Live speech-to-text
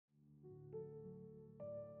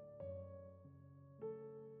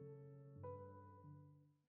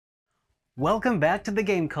Welcome back to the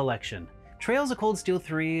Game Collection. Trails of Cold Steel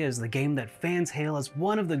 3 is the game that fans hail as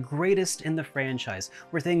one of the greatest in the franchise,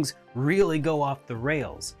 where things really go off the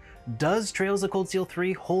rails. Does Trails of Cold Steel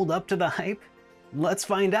 3 hold up to the hype? Let's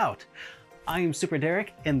find out. I am SuperDerek,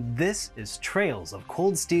 and this is Trails of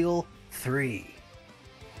Cold Steel 3.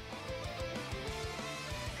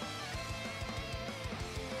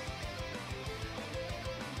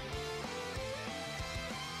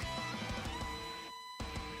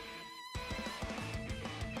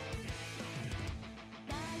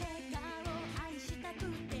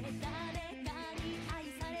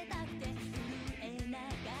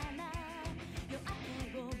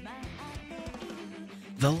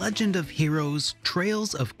 The Legend of Heroes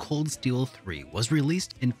Trails of Cold Steel 3 was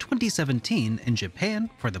released in 2017 in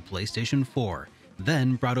Japan for the PlayStation 4,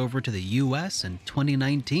 then brought over to the US in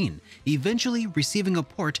 2019, eventually receiving a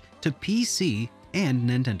port to PC and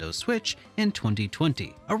Nintendo Switch in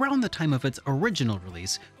 2020. Around the time of its original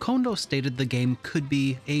release, Kondo stated the game could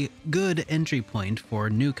be a good entry point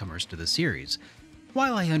for newcomers to the series.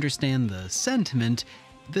 While I understand the sentiment,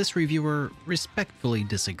 this reviewer respectfully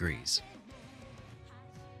disagrees.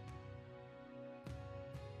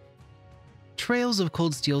 Trails of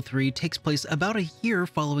Cold Steel 3 takes place about a year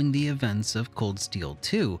following the events of Cold Steel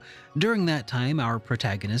 2. During that time, our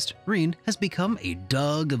protagonist, Rin, has become a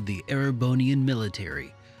dog of the Erebonian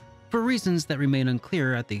military. For reasons that remain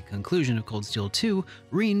unclear at the conclusion of Cold Steel 2,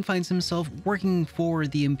 Rin finds himself working for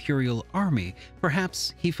the Imperial Army.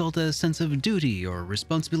 Perhaps he felt a sense of duty or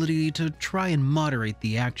responsibility to try and moderate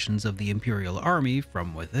the actions of the Imperial Army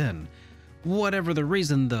from within. Whatever the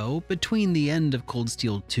reason though, between the end of Cold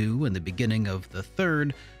Steel 2 and the beginning of the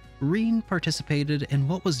third, Rin participated in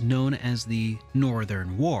what was known as the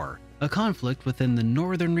Northern War, a conflict within the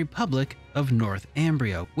Northern Republic of North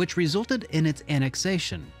Ambria, which resulted in its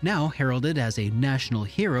annexation. Now heralded as a national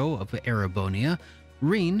hero of Erebonia,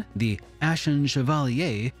 Rin, the Ashen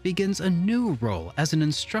Chevalier, begins a new role as an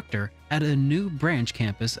instructor at a new branch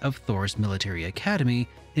campus of Thor's military academy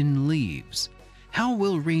in Leaves. How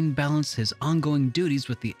will Rin balance his ongoing duties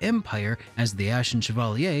with the Empire as the Ashen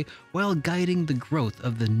Chevalier while guiding the growth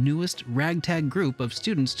of the newest ragtag group of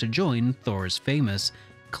students to join Thor's famous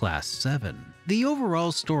Class 7? The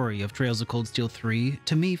overall story of Trails of Cold Steel 3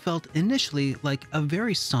 to me felt initially like a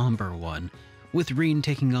very somber one, with Rin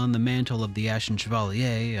taking on the mantle of the Ashen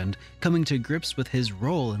Chevalier and coming to grips with his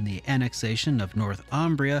role in the annexation of North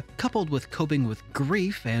Umbria, coupled with coping with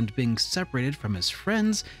grief and being separated from his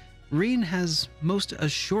friends. Rin has most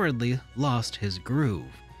assuredly lost his groove.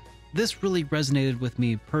 This really resonated with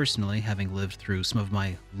me personally, having lived through some of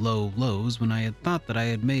my low lows when I had thought that I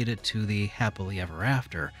had made it to the happily ever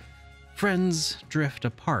after. Friends drift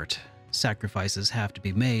apart, sacrifices have to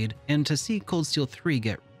be made, and to see Cold Steel 3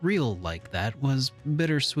 get real like that was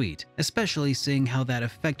bittersweet, especially seeing how that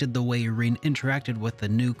affected the way Rin interacted with the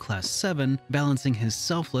new Class 7, balancing his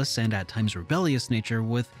selfless and at times rebellious nature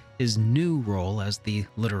with his new role as the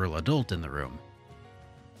literal adult in the room.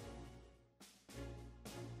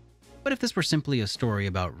 But if this were simply a story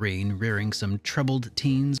about Rin rearing some troubled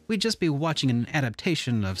teens, we'd just be watching an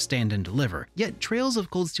adaptation of Stand and Deliver. Yet Trails of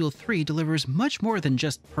Cold Steel 3 delivers much more than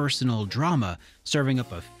just personal drama, serving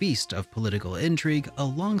up a feast of political intrigue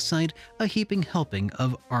alongside a heaping helping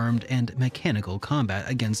of armed and mechanical combat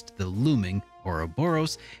against the looming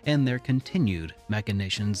Ouroboros and their continued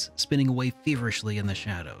machinations spinning away feverishly in the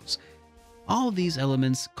shadows. All of these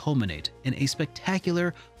elements culminate in a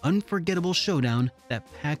spectacular, unforgettable showdown that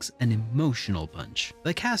packs an emotional punch.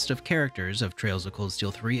 The cast of characters of Trails of Cold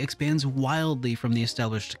Steel 3 expands wildly from the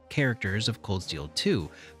established characters of Cold Steel 2,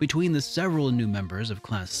 between the several new members of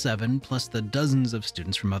Class 7 plus the dozens of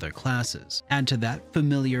students from other classes. Add to that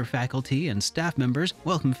familiar faculty and staff members,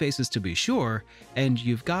 welcome faces to be sure, and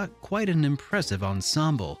you've got quite an impressive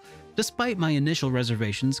ensemble. Despite my initial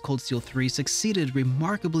reservations, Cold Steel 3 succeeded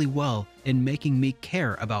remarkably well in making me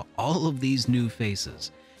care about all of these new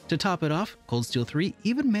faces. To top it off, Cold Steel 3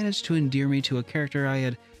 even managed to endear me to a character I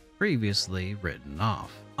had previously written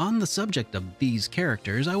off. On the subject of these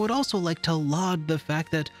characters, I would also like to laud the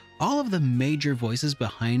fact that all of the major voices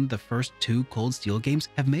behind the first two Cold Steel games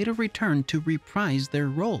have made a return to reprise their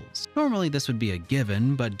roles. Normally this would be a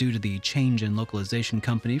given, but due to the change in localization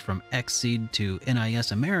company from Xseed to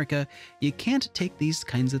NIS America, you can't take these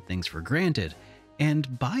kinds of things for granted.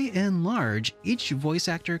 And by and large, each voice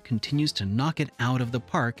actor continues to knock it out of the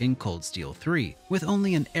park in Cold Steel 3, with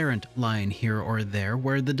only an errant line here or there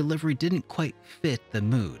where the delivery didn't quite fit the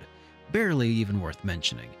mood. Barely even worth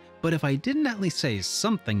mentioning. But if I didn't at least say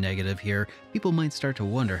something negative here, people might start to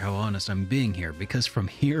wonder how honest I'm being here, because from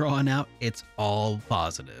here on out, it's all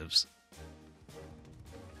positives.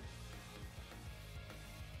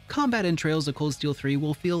 Combat in Trails of Cold Steel 3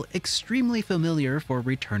 will feel extremely familiar for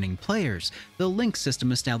returning players. The link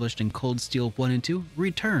system established in Cold Steel 1 and 2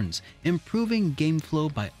 returns, improving game flow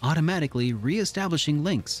by automatically re-establishing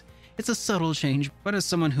links. It's a subtle change, but as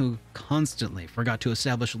someone who constantly forgot to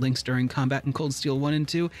establish links during combat in Cold Steel 1 and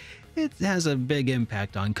 2, it has a big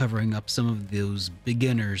impact on covering up some of those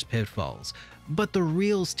beginner's pitfalls. But the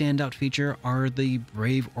real standout feature are the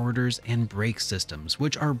Brave Orders and break systems,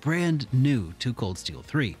 which are brand new to Cold Steel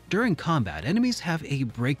 3. During combat, enemies have a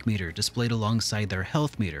break meter displayed alongside their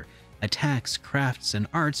health meter. Attacks, crafts, and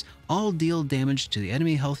arts all deal damage to the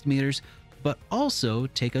enemy health meters, but also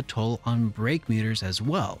take a toll on break meters as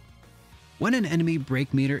well. When an enemy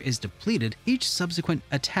break meter is depleted, each subsequent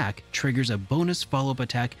attack triggers a bonus follow-up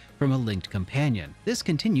attack from a linked companion. This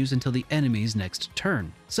continues until the enemy's next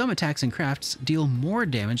turn. Some attacks and crafts deal more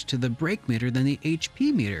damage to the break meter than the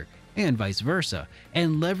HP meter, and vice versa,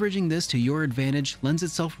 and leveraging this to your advantage lends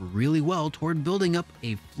itself really well toward building up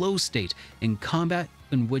a flow state in combat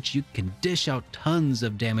in which you can dish out tons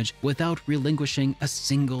of damage without relinquishing a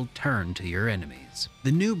single turn to your enemies.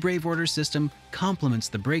 The new Brave Order system complements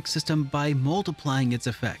the break system by multiplying its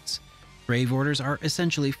effects. Brave Orders are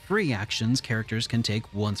essentially free actions characters can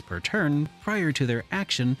take once per turn prior to their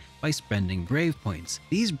action by spending Brave points.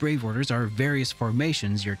 These Brave Orders are various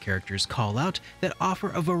formations your characters call out that offer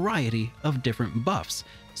a variety of different buffs,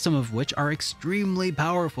 some of which are extremely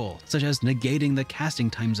powerful, such as negating the casting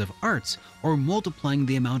times of arts, or multiplying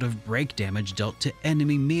the amount of break damage dealt to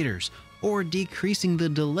enemy meters, or decreasing the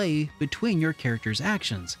delay between your character's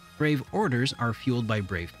actions. Brave Orders are fueled by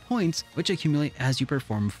Brave points, which accumulate as you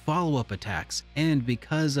perform follow-up attacks, and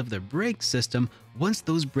because of the break system, once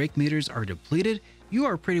those break meters are depleted, you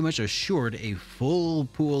are pretty much assured a full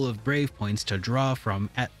pool of Brave points to draw from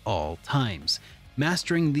at all times.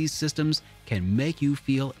 Mastering these systems can make you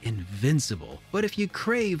feel invincible, but if you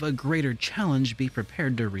crave a greater challenge, be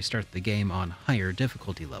prepared to restart the game on higher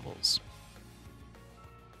difficulty levels.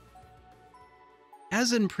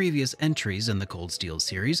 As in previous entries in the Cold Steel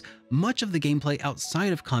series, much of the gameplay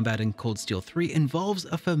outside of combat in Cold Steel 3 involves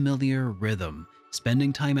a familiar rhythm.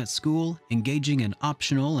 Spending time at school, engaging in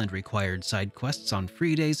optional and required side quests on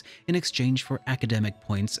free days in exchange for academic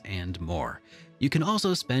points, and more. You can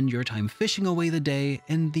also spend your time fishing away the day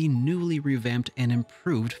in the newly revamped and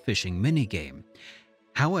improved fishing minigame.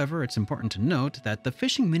 However, it's important to note that the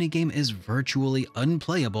fishing minigame is virtually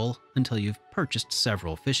unplayable until you've purchased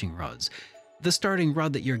several fishing rods. The starting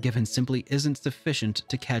rod that you're given simply isn't sufficient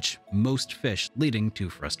to catch most fish, leading to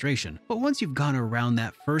frustration. But once you've gone around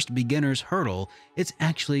that first beginner's hurdle, it's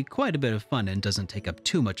actually quite a bit of fun and doesn't take up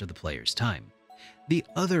too much of the player's time. The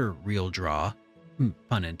other real draw,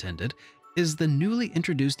 pun intended, is the newly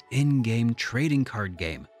introduced in-game trading card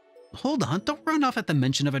game. Hold on, don't run off at the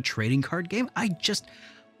mention of a trading card game. I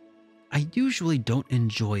usually don't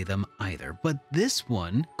enjoy them either, but this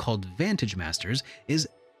one, called Vantage Masters, is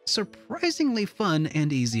surprisingly fun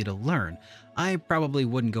and easy to learn. I probably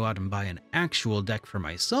wouldn't go out and buy an actual deck for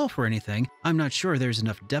myself or anything. I'm not sure there's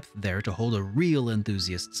enough depth there to hold a real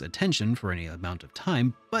enthusiast's attention for any amount of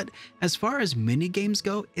time, but as far as minigames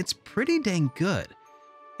go, it's pretty dang good.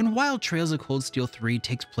 And while Trails of Cold Steel 3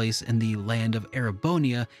 takes place in the land of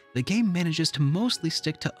Erebonia, the game manages to mostly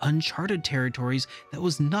stick to uncharted territories that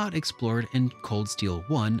was not explored in Cold Steel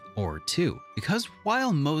 1 or 2. Because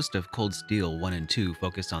while most of Cold Steel 1 and 2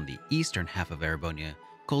 focus on the eastern half of Erebonia,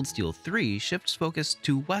 Cold Steel 3 shifts focus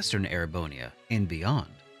to western Erebonia and beyond.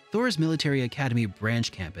 Thor's Military Academy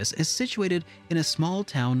branch campus is situated in a small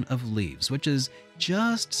town of Leaves, which is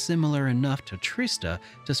just similar enough to Trista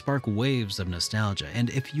to spark waves of nostalgia, and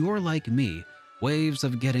if you're like me, waves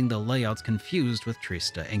of getting the layouts confused with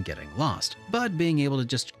Trista and getting lost. But being able to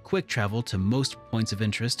just quick travel to most points of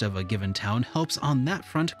interest of a given town helps on that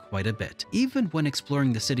front quite a bit. Even when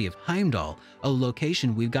exploring the city of Heimdall, a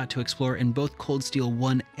location we've got to explore in both Cold Steel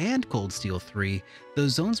 1 and Cold Steel 3, the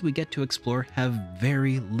zones we get to explore have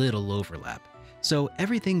very little overlap. So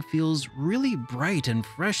everything feels really bright and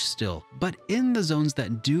fresh still, but in the zones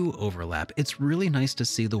that do overlap, it's really nice to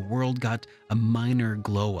see the world got a minor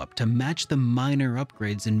glow up to match the minor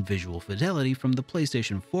upgrades in visual fidelity from the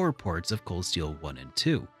PlayStation 4 ports of Cold Steel 1 and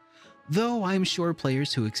 2. Though I'm sure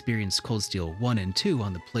players who experienced Cold Steel 1 and 2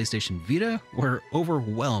 on the PlayStation Vita were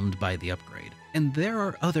overwhelmed by the upgrade. And there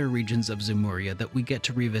are other regions of Zemuria that we get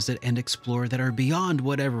to revisit and explore that are beyond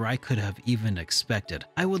whatever I could have even expected.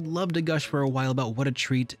 I would love to gush for a while about what a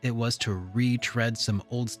treat it was to retread some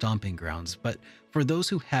old stomping grounds, but for those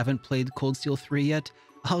who haven't played Cold Steel 3 yet,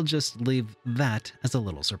 I'll just leave that as a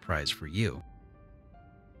little surprise for you.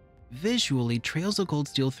 Visually, Trails of Cold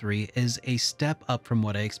Steel 3 is a step up from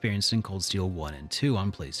what I experienced in Cold Steel 1 and 2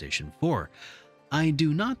 on PlayStation 4. I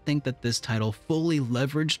do not think that this title fully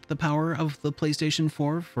leveraged the power of the PlayStation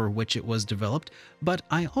 4 for which it was developed, but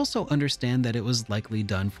I also understand that it was likely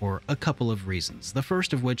done for a couple of reasons. The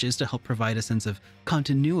first of which is to help provide a sense of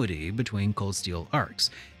continuity between Cold Steel arcs.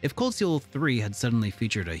 If Cold Steel 3 had suddenly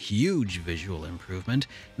featured a huge visual improvement,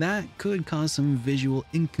 that could cause some visual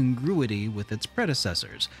incongruity with its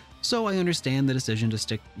predecessors. So I understand the decision to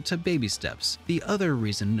stick to baby steps. The other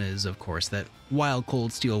reason is, of course, that while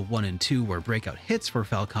Cold Steel 1 and 2 were breakout hits for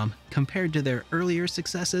Falcom, compared to their earlier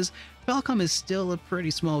successes, Falcom is still a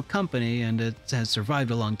pretty small company and it has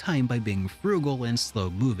survived a long time by being frugal and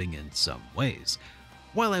slow-moving in some ways.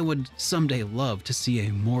 While I would someday love to see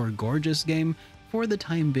a more gorgeous game, for the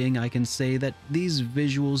time being I can say that these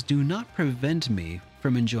visuals do not prevent me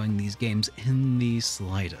from enjoying these games in the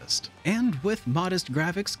slightest. And with modest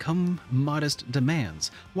graphics come modest demands.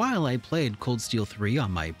 While I played Cold Steel 3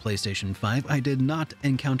 on my PlayStation 5, I did not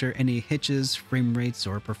encounter any hitches, frame rates,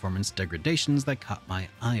 or performance degradations that caught my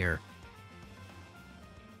ire.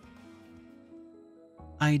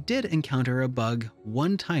 I did encounter a bug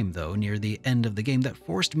one time though near the end of the game that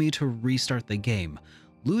forced me to restart the game,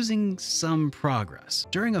 losing some progress.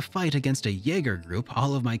 During a fight against a Jaeger group,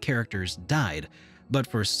 all of my characters died, but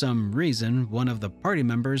for some reason, one of the party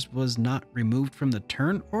members was not removed from the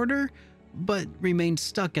turn order, but remained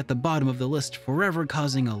stuck at the bottom of the list forever,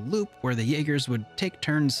 causing a loop where the Jaegers would take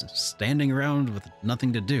turns standing around with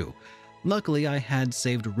nothing to do. Luckily, I had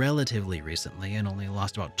saved relatively recently and only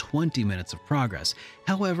lost about 20 minutes of progress.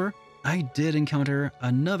 However, I did encounter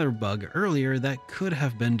another bug earlier that could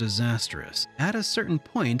have been disastrous. At a certain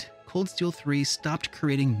point, Cold Steel 3 stopped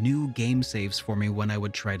creating new game saves for me when I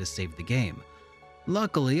would try to save the game.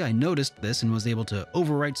 Luckily, I noticed this and was able to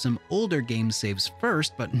overwrite some older game saves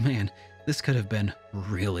first, but man, this could have been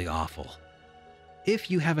really awful.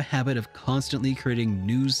 If you have a habit of constantly creating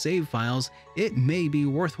new save files, it may be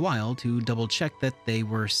worthwhile to double check that they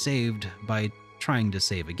were saved by trying to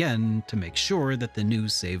save again to make sure that the new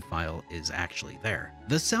save file is actually there.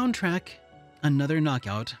 The soundtrack, Another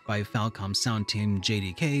Knockout by Falcom sound team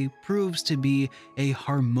JDK, proves to be a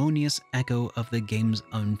harmonious echo of the game's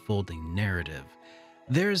unfolding narrative.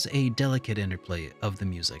 There's a delicate interplay of the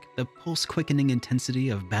music. The pulse-quickening intensity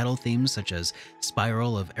of battle themes such as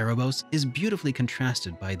Spiral of Erebos is beautifully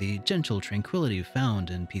contrasted by the gentle tranquility found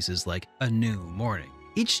in pieces like A New Morning.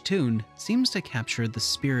 Each tune seems to capture the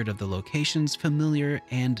spirit of the locations, familiar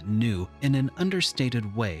and new, in an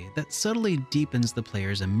understated way that subtly deepens the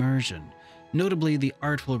player's immersion. Notably, the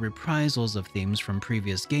artful reprisals of themes from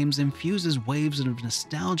previous games infuses waves of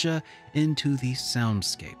nostalgia into the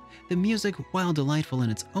soundscape. The music, while delightful in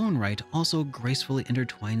its own right, also gracefully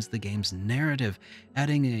intertwines the game's narrative,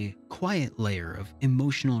 adding a quiet layer of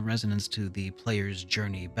emotional resonance to the player's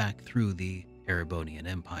journey back through the Erebonian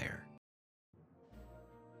Empire.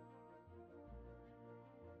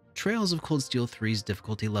 Trails of Cold Steel 3's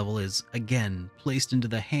difficulty level is, again, placed into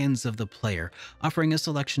the hands of the player, offering a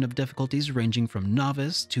selection of difficulties ranging from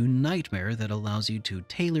Novice to Nightmare that allows you to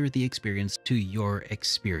tailor the experience to your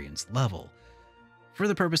experience level. For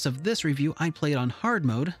the purpose of this review, I played on Hard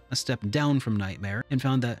Mode, a step down from Nightmare, and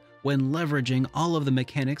found that when leveraging all of the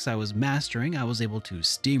mechanics I was mastering, I was able to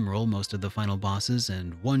steamroll most of the final bosses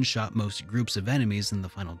and one-shot most groups of enemies in the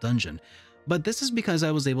final dungeon. But this is because I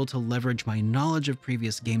was able to leverage my knowledge of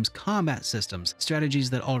previous games' combat systems, strategies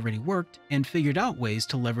that already worked, and figured out ways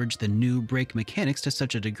to leverage the new break mechanics to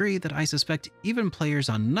such a degree that I suspect even players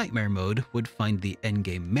on Nightmare mode would find the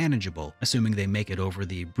endgame manageable, assuming they make it over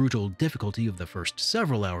the brutal difficulty of the first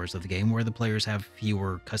several hours of the game where the players have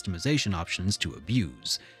fewer customization options to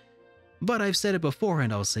abuse. But I've said it before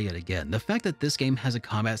and I'll say it again, the fact that this game has a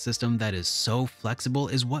combat system that is so flexible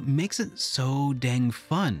is what makes it so dang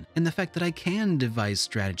fun, and the fact that I can devise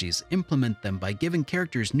strategies, implement them by giving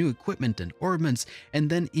characters new equipment and ornaments, and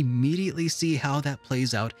then immediately see how that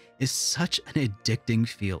plays out is such an addicting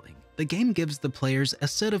feeling. The game gives the players a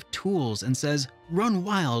set of tools and says, run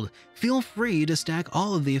wild, feel free to stack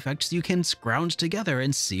all of the effects you can scrounge together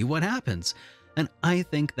and see what happens. And I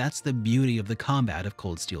think that's the beauty of the combat of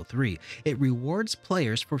Cold Steel 3. It rewards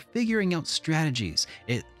players for figuring out strategies.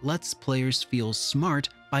 It lets players feel smart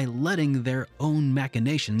by letting their own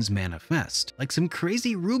machinations manifest, like some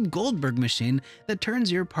crazy Rube Goldberg machine that turns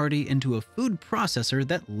your party into a food processor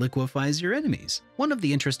that liquefies your enemies. One of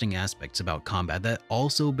the interesting aspects about combat that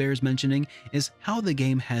also bears mentioning is how the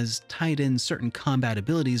game has tied in certain combat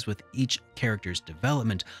abilities with each character's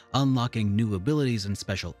development, unlocking new abilities and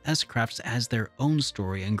special S-crafts as their own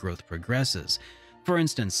story and growth progresses. For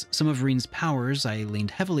instance, some of Reen's powers I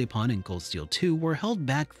leaned heavily upon in Cold Steel 2 were held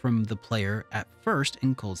back from the player at first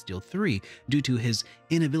in Cold Steel 3 due to his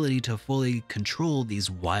inability to fully control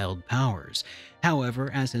these wild powers.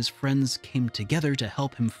 However, as his friends came together to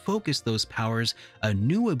help him focus those powers, a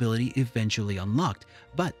new ability eventually unlocked.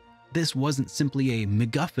 But this wasn't simply a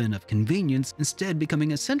MacGuffin of convenience, instead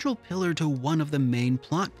becoming a central pillar to one of the main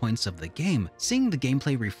plot points of the game. Seeing the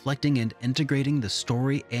gameplay reflecting and integrating the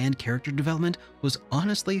story and character development was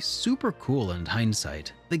honestly super cool in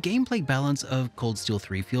hindsight. The gameplay balance of Cold Steel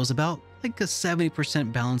 3 feels about like a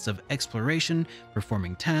 70% balance of exploration,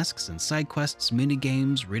 performing tasks and side quests,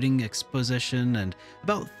 minigames, reading exposition, and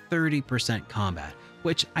about 30% combat,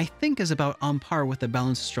 which I think is about on par with the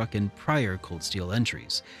balance struck in prior Cold Steel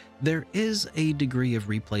entries. There is a degree of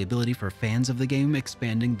replayability for fans of the game,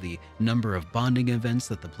 expanding the number of bonding events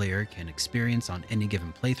that the player can experience on any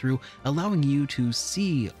given playthrough, allowing you to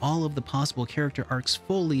see all of the possible character arcs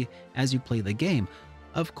fully as you play the game.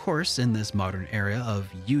 Of course, in this modern era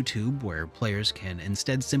of YouTube, where players can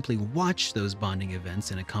instead simply watch those bonding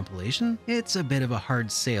events in a compilation, it's a bit of a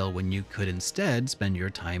hard sale when you could instead spend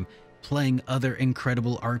your time playing other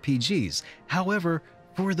incredible RPGs. However,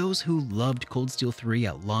 for those who loved Cold Steel 3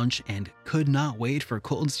 at launch and could not wait for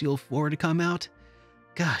Cold Steel 4 to come out,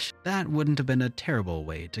 gosh, that wouldn't have been a terrible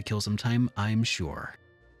way to kill some time, I'm sure.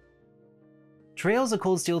 Trails of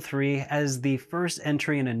Cold Steel 3, as the first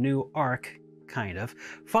entry in a new arc, kind of,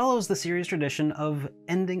 follows the series tradition of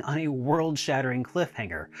ending on a world-shattering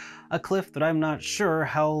cliffhanger, a cliff that I'm not sure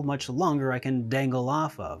how much longer I can dangle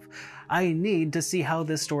off of. I need to see how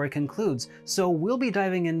this story concludes, so we'll be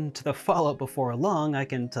diving into the follow-up before long, I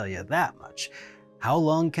can tell you that much. How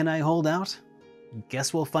long can I hold out?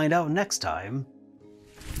 Guess we'll find out next time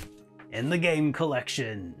in the Game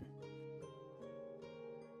Collection.